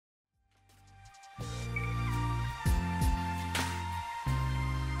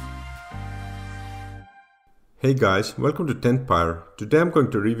Hey guys, welcome to Tenpire. Today I'm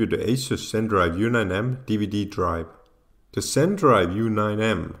going to review the ASUS ZenDrive U9M DVD drive. The ZenDrive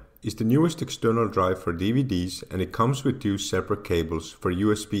U9M is the newest external drive for DVDs and it comes with two separate cables for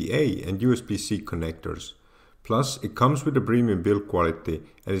USB-A and USB-C connectors. Plus it comes with a premium build quality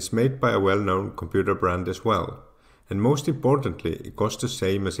and it's made by a well-known computer brand as well. And most importantly, it costs the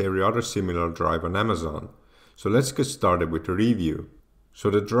same as every other similar drive on Amazon. So let's get started with the review. So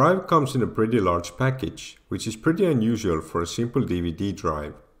the drive comes in a pretty large package, which is pretty unusual for a simple DVD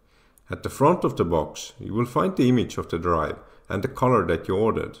drive. At the front of the box, you will find the image of the drive and the color that you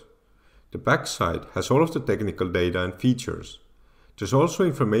ordered. The back side has all of the technical data and features. There's also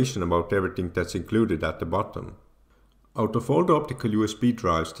information about everything that's included at the bottom. Out of all the optical USB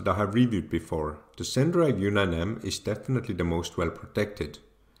drives that I have reviewed before, the ZenDrive U9M is definitely the most well protected.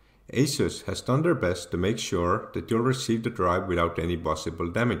 ASUS has done their best to make sure that you'll receive the drive without any possible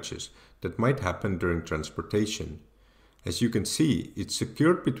damages that might happen during transportation. As you can see, it's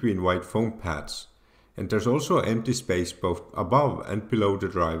secured between white foam pads, and there's also empty space both above and below the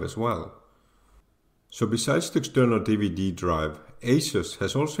drive as well. So besides the external DVD drive, ASUS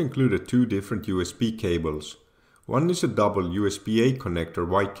has also included two different USB cables. One is a double USB-A connector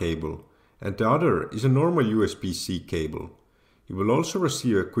Y cable, and the other is a normal USB-C cable. You will also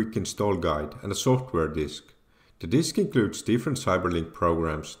receive a quick install guide and a software disk. The disk includes different Cyberlink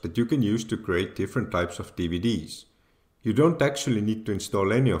programs that you can use to create different types of DVDs. You don't actually need to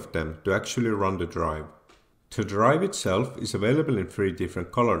install any of them to actually run the drive. The drive itself is available in three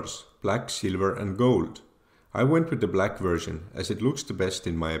different colors: black, silver and gold. I went with the black version as it looks the best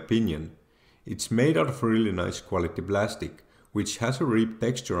in my opinion. It's made out of really nice quality plastic, which has a ribbed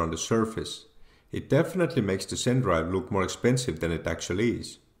texture on the surface. It definitely makes the ZenDrive look more expensive than it actually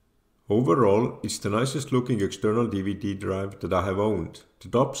is. Overall, it's the nicest looking external DVD drive that I have owned. The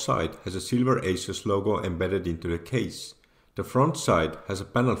top side has a silver ASUS logo embedded into the case. The front side has a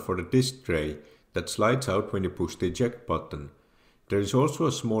panel for the disc tray that slides out when you push the eject button. There is also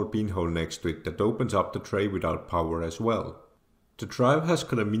a small pinhole next to it that opens up the tray without power as well. The drive has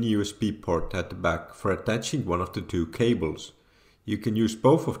got a mini USB port at the back for attaching one of the two cables. You can use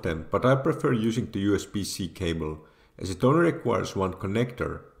both of them, but I prefer using the USB-C cable, as it only requires one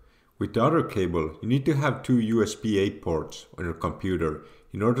connector. With the other cable, you need to have two USB-A ports on your computer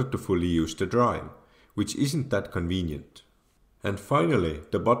in order to fully use the drive, which isn't that convenient. And finally,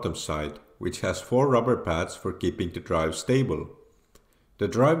 the bottom side, which has four rubber pads for keeping the drive stable. The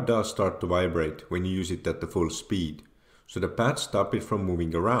drive does start to vibrate when you use it at the full speed, so the pads stop it from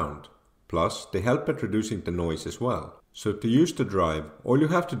moving around. Plus, they help at reducing the noise as well. So to use the drive, all you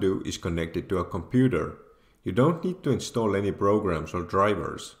have to do is connect it to a computer. You don't need to install any programs or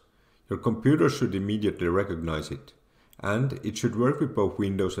drivers. Your computer should immediately recognize it. And it should work with both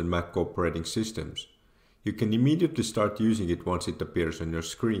Windows and Mac operating systems. You can immediately start using it once it appears on your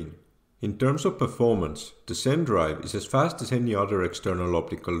screen. In terms of performance, the ZenDrive is as fast as any other external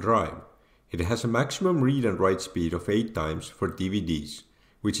optical drive. It has a maximum read and write speed of 8 times for DVDs,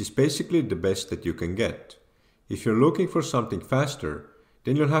 which is basically the best that you can get. If you're looking for something faster,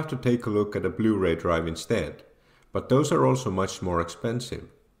 then you'll have to take a look at a Blu-ray drive instead, but those are also much more expensive.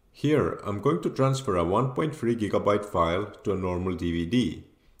 Here, I'm going to transfer a 1.3 GB file to a normal DVD.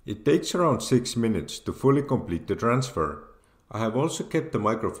 It takes around 6 minutes to fully complete the transfer. I have also kept the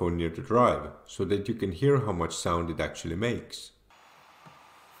microphone near the drive, so that you can hear how much sound it actually makes.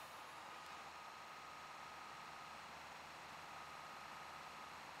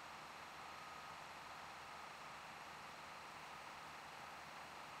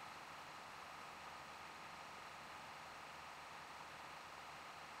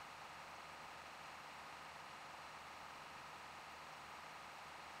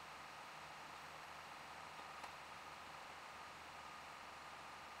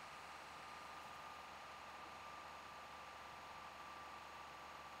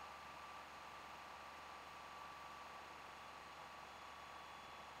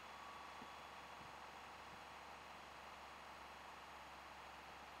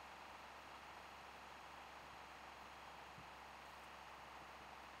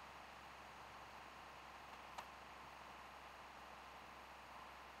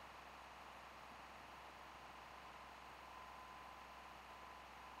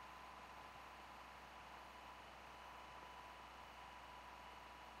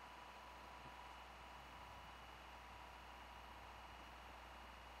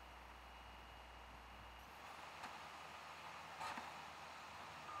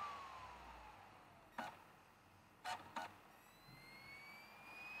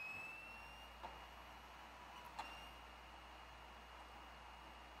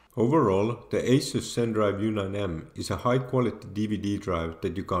 Overall, the ASUS ZenDrive U9M is a high quality DVD drive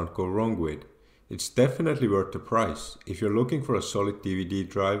that you can't go wrong with. It's definitely worth the price if you're looking for a solid DVD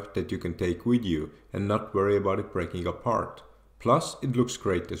drive that you can take with you and not worry about it breaking apart. Plus, it looks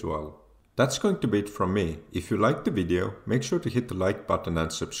great as well. That's going to be it from me. If you liked the video, make sure to hit the like button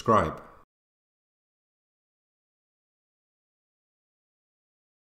and subscribe.